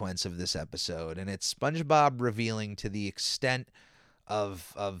sequence of this episode, and it's SpongeBob revealing to the extent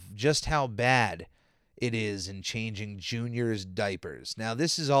of just how bad it is in changing Junior's diapers. Now,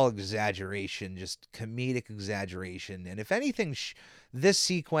 this is all exaggeration, just comedic exaggeration, and if anything, this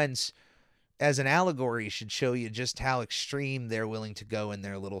sequence as an allegory should show you just how extreme they're willing to go in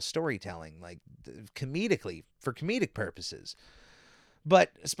their little storytelling, like comedically, for comedic purposes.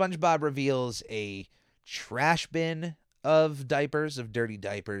 But SpongeBob reveals a trash bin of diapers, of dirty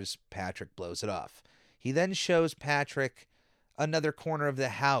diapers. Patrick blows it off. He then shows Patrick another corner of the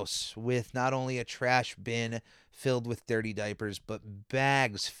house with not only a trash bin filled with dirty diapers, but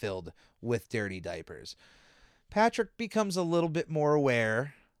bags filled with dirty diapers. Patrick becomes a little bit more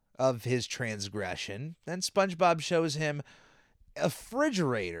aware of his transgression, and SpongeBob shows him a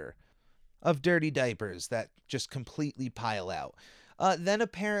refrigerator of dirty diapers that just completely pile out. Then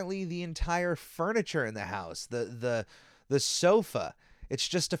apparently the entire furniture in the house, the sofa, it's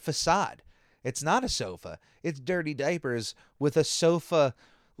just a facade. It's not a sofa. It's dirty diapers with a sofa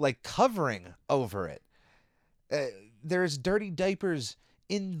like covering over it. There's dirty diapers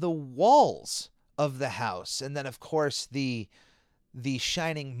in the walls of the house. And then, of course, the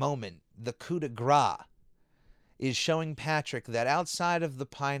shining moment, the coup de grace, is showing Patrick that outside of the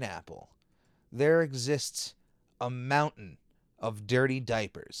pineapple, there exists a mountain of dirty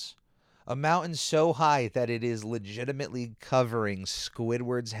diapers. A mountain so high that it is legitimately covering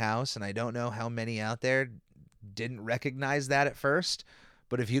Squidward's house, and I don't know how many out there didn't recognize that at first,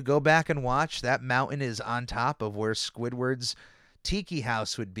 but if you go back and watch, that mountain is on top of where Squidward's tiki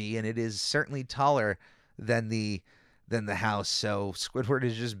house would be, and it is certainly taller than the house, so Squidward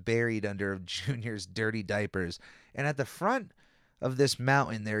is just buried under Junior's dirty diapers. And at the front of this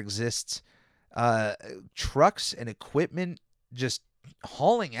mountain, there exists trucks and equipment just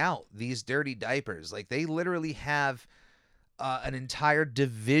hauling out these dirty diapers. Like, they literally have an entire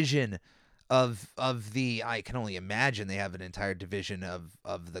division of the, I can only imagine they have an entire division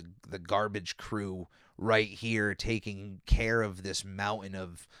of the garbage crew right here taking care of this mountain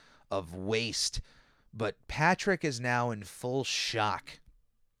of waste. But Patrick is now in full shock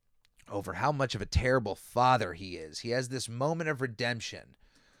over how much of a terrible father he is. He has this moment of redemption.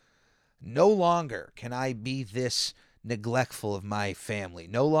 No longer can I be this neglectful of my family.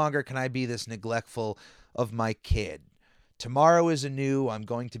 No longer can I be this neglectful of my kid. Tomorrow is anew. I'm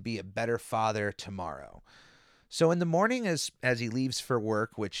going to be a better father tomorrow. So in the morning, as he leaves for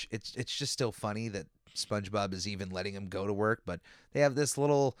work, which it's just still funny that SpongeBob is even letting him go to work, but they have this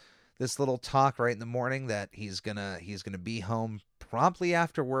little talk right in the morning that he's gonna be home promptly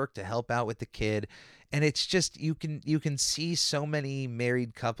after work to help out with the kid. And it's just, you can see so many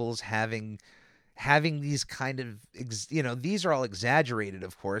married couples having these kind of, these are all exaggerated,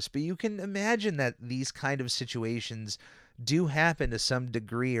 of course, but you can imagine that these kind of situations do happen to some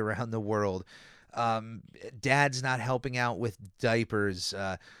degree around the world. Dad's not helping out with diapers,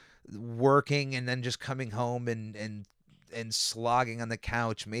 working and then just coming home and slogging on the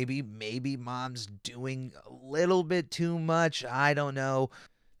couch. Maybe mom's doing a little bit too much. I don't know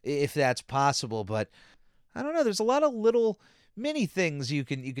if that's possible, but I don't know. There's a lot of little many things you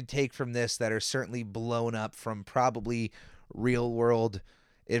can take from this that are certainly blown up from probably real world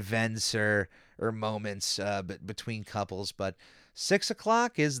events or moments between couples. But 6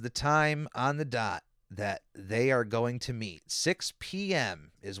 o'clock is the time on the dot that they are going to meet. 6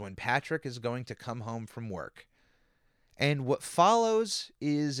 p.m. is when Patrick is going to come home from work. And what follows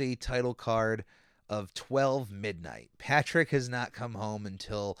is a title card of 12 midnight. Patrick has not come home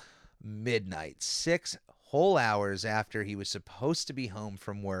until midnight, 6 whole hours after he was supposed to be home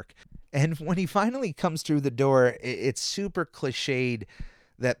from work. And when he finally comes through the door, it's super cliched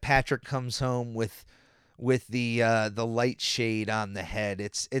that Patrick comes home with the light shade on the head.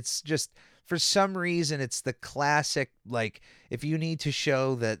 It's just, for some reason, it's the classic, like, if you need to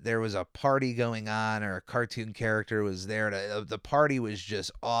show that there was a party going on or a cartoon character was there, the party was just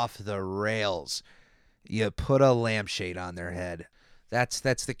off the rails, you put a lampshade on their head. That's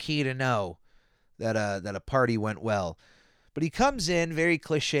the key to know that a party went well. But he comes in very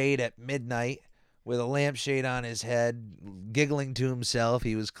cliched at midnight with a lampshade on his head, giggling to himself.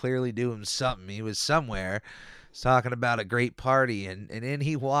 He was clearly doing something. He was somewhere. He's talking about a great party, and in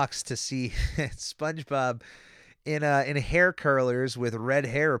he walks to see SpongeBob in hair curlers with red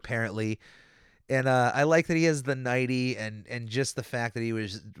hair apparently. And I like that he has the nightie and just the fact that he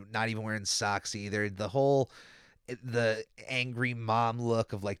was not even wearing socks either. The angry mom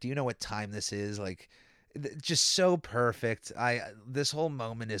look of like, do you know what time this is? Like, just so perfect. This whole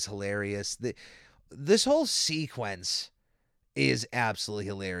moment is hilarious. This whole sequence is absolutely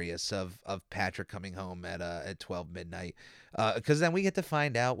hilarious of Patrick coming home at 12 midnight, because then we get to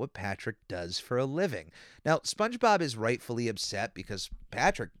find out what Patrick does for a living. Now, SpongeBob is rightfully upset because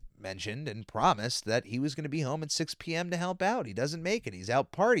Patrick mentioned and promised that he was going to be home at 6 p.m. to help out. He doesn't make it. He's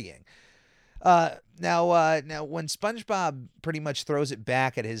out partying. Now when SpongeBob pretty much throws it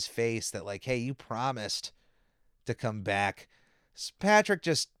back at his face that like, hey, you promised to come back, Patrick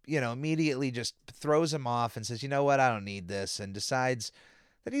just, immediately just throws him off and says, you know what, I don't need this, and decides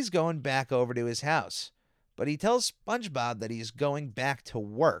that he's going back over to his house. But he tells SpongeBob that he's going back to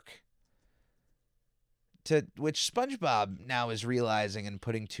work. To which SpongeBob now is realizing and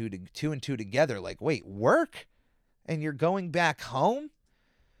putting two and two together, like, wait, work? And you're going back home?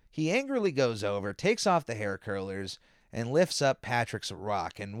 He angrily goes over, takes off the hair curlers, and lifts up Patrick's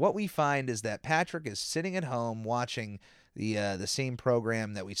rock. And what we find is that Patrick is sitting at home watching the same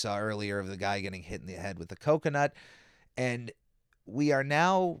program that we saw earlier of the guy getting hit in the head with the coconut. And we are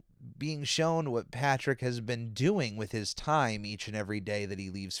now being shown what Patrick has been doing with his time each and every day that he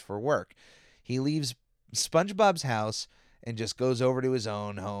leaves for work. He leaves SpongeBob's house and just goes over to his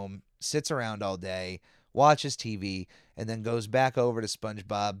own home, sits around all day, watches TV, and then goes back over to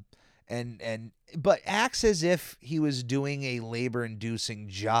SpongeBob but acts as if he was doing a labor-inducing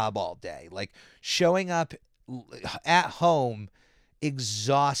job all day, like showing up at home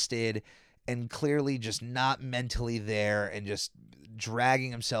exhausted and clearly just not mentally there, and just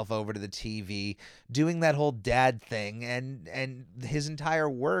dragging himself over to the TV, doing that whole dad thing, and his entire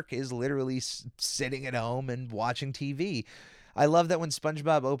work is literally sitting at home and watching TV. I love that when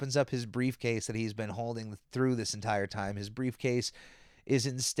SpongeBob opens up his briefcase that he's been holding through this entire time, his briefcase is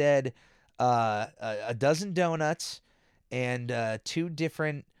instead a dozen donuts and 2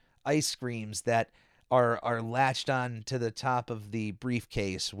 different ice creams that are latched on to the top of the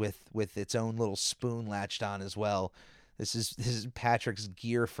briefcase with its own little spoon latched on as well. This is Patrick's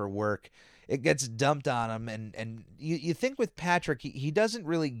gear for work. It gets dumped on him, and you think with Patrick, he doesn't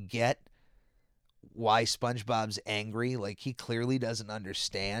really get why SpongeBob's angry. Like, he clearly doesn't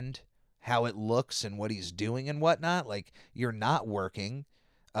understand how it looks and what he's doing and whatnot. Like, you're not working.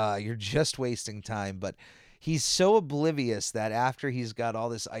 You're just wasting time. But he's so oblivious that after he's got all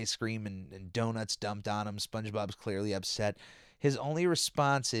this ice cream and donuts dumped on him, SpongeBob's clearly upset. His only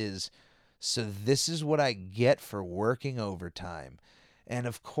response is, "So this is what I get for working overtime." And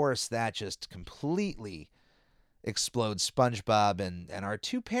of course, that just completely explodes SpongeBob, and our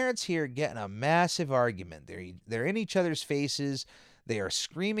two parents here get in a massive argument. They're in each other's faces. They are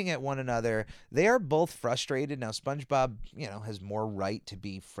screaming at one another. They are both frustrated. Now, SpongeBob, has more right to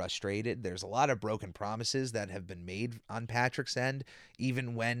be frustrated. There's a lot of broken promises that have been made on Patrick's end,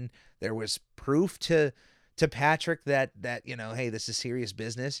 even when there was proof to Patrick that hey, this is serious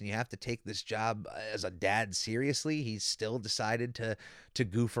business and you have to take this job as a dad seriously. He still decided to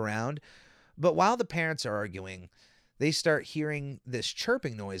goof around. But while the parents are arguing, they start hearing this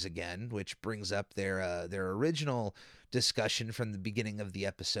chirping noise again, which brings up their original discussion from the beginning of the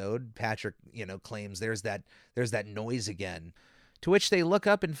episode. Patrick, claims there's that noise again. To which they look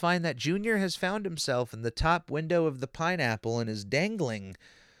up and find that Junior has found himself in the top window of the pineapple and is dangling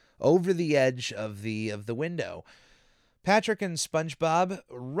over the edge of the window. Patrick and SpongeBob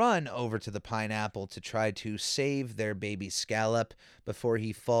run over to the pineapple to try to save their baby Scallop before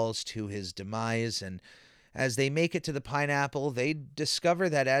he falls to his demise. And as they make it to the pineapple, they discover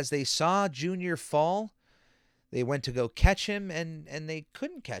that as they saw Junior fall, they went to go catch him, and they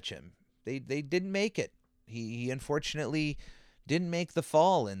couldn't catch him. They didn't make it. He unfortunately didn't make the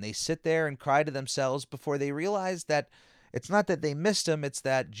fall, and they sit there and cry to themselves before they realize that it's not that they missed him, it's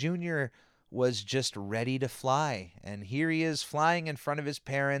that Junior was just ready to fly. And here he is flying in front of his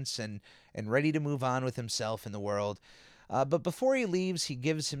parents and ready to move on with himself in the world. But before he leaves, he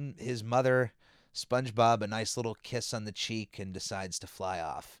gives his mother, SpongeBob, a nice little kiss on the cheek and decides to fly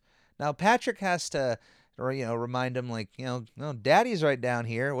off. Now, Patrick has to remind him, like, no, Daddy's right down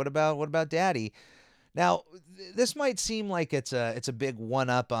here. What about Daddy? Now, this might seem like it's a big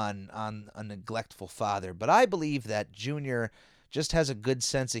one-up on a neglectful father, but I believe that Junior just has a good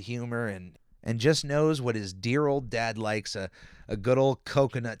sense of humor and just knows what his dear old dad likes, a good old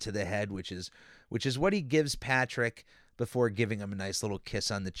coconut to the head, which is what he gives Patrick before giving him a nice little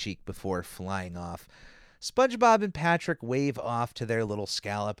kiss on the cheek before flying off. SpongeBob and Patrick wave off to their little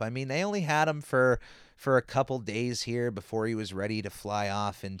Scallop. I mean, they only had him for a couple days here before he was ready to fly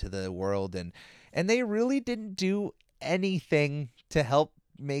off into the world, and they really didn't do anything to help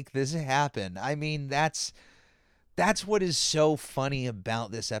make this happen. I mean, that's what is so funny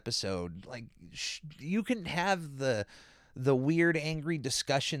about this episode. Like, you can have the weird, angry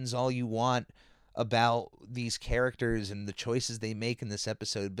discussions all you want about these characters and the choices they make in this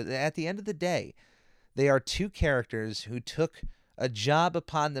episode, but at the end of the day, they are two characters who took a job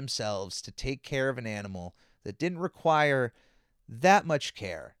upon themselves to take care of an animal that didn't require that much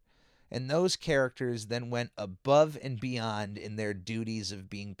care. And those characters then went above and beyond in their duties of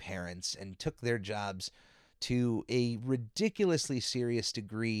being parents and took their jobs to a ridiculously serious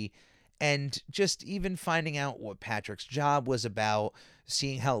degree. And just even finding out what Patrick's job was about,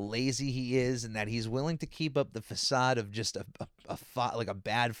 seeing how lazy he is and that he's willing to keep up the facade of just a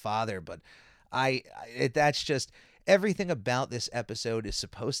bad father. But that's just everything about this episode is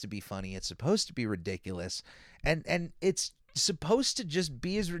supposed to be funny. It's supposed to be ridiculous. And it's supposed to just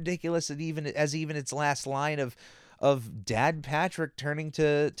be as ridiculous as even its last line of Dad Patrick turning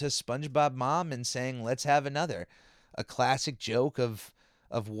to SpongeBob Mom and saying, "Let's have another." A classic joke of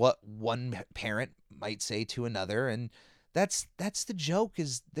what one parent might say to another, and that's the joke.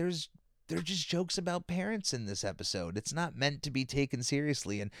 Is they're just jokes about parents in this episode. It's not meant to be taken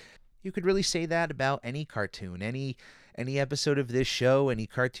seriously, and you could really say that about any cartoon, any episode of this show, any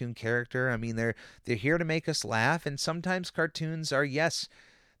cartoon character. I mean, they're here to make us laugh, and sometimes cartoons are, yes,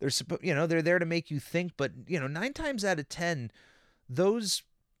 they're there to make you think, but 9 times out of 10, those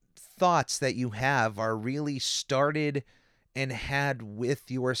thoughts that you have are really started and had with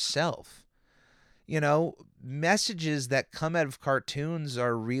yourself. Messages that come out of cartoons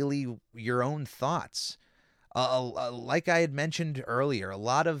are really your own thoughts. Like I had mentioned earlier, a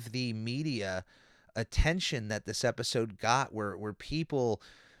lot of the media attention that this episode got were people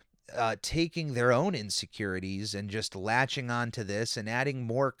taking their own insecurities and just latching onto this and adding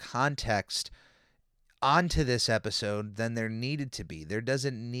more context onto this episode than there needed to be. There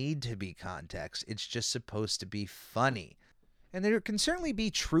doesn't need to be context. It's just supposed to be funny. And there can certainly be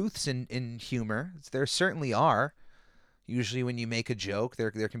truths in humor. There certainly are. Usually when you make a joke,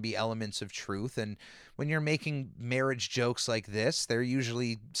 there can be elements of truth. And when you're making marriage jokes like this, they're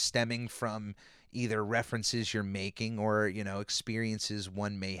usually stemming from, either references you're making or, you know, experiences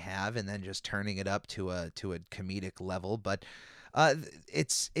one may have, and then just turning it up to a comedic level. But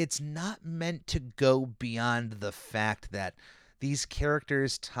it's not meant to go beyond the fact that these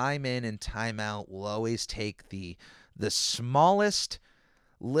characters, time in and time out, will always take the smallest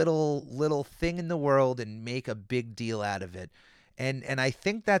little thing in the world and make a big deal out of it. And I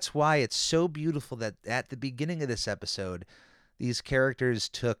think that's why it's so beautiful that at the beginning of this episode, these characters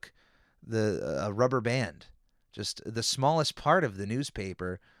took a rubber band, just the smallest part of the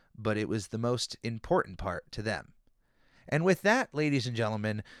newspaper, but it was the most important part to them. And with that, ladies and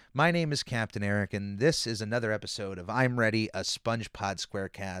gentlemen, my name is Captain Eric, and this is another episode of I'm Ready, a SpongePod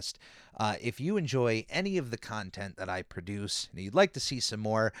Squarecast. If you enjoy any of the content that I produce and you'd like to see some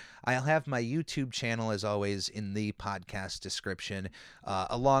more, I'll have my YouTube channel, as always, in the podcast description,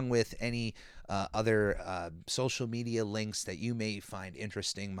 along with any other social media links that you may find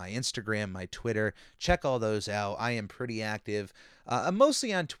interesting. My Instagram, my Twitter, check all those out. I am pretty active. I'm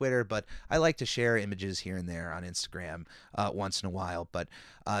mostly on Twitter, but I like to share images here and there on Instagram once in a while. But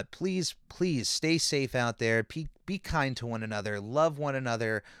please stay safe out there. Be kind to one another. Love one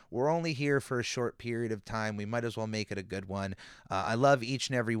another. We're only here for a short period of time. We might as well make it a good one. I love each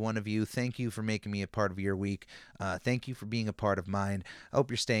and every one of you. Thank you for making me a part of your week. Thank you for being a part of mine. I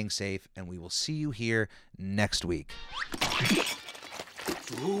hope you're staying safe, and we will see you here next week.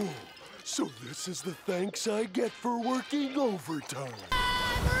 So this is the thanks I get for working overtime.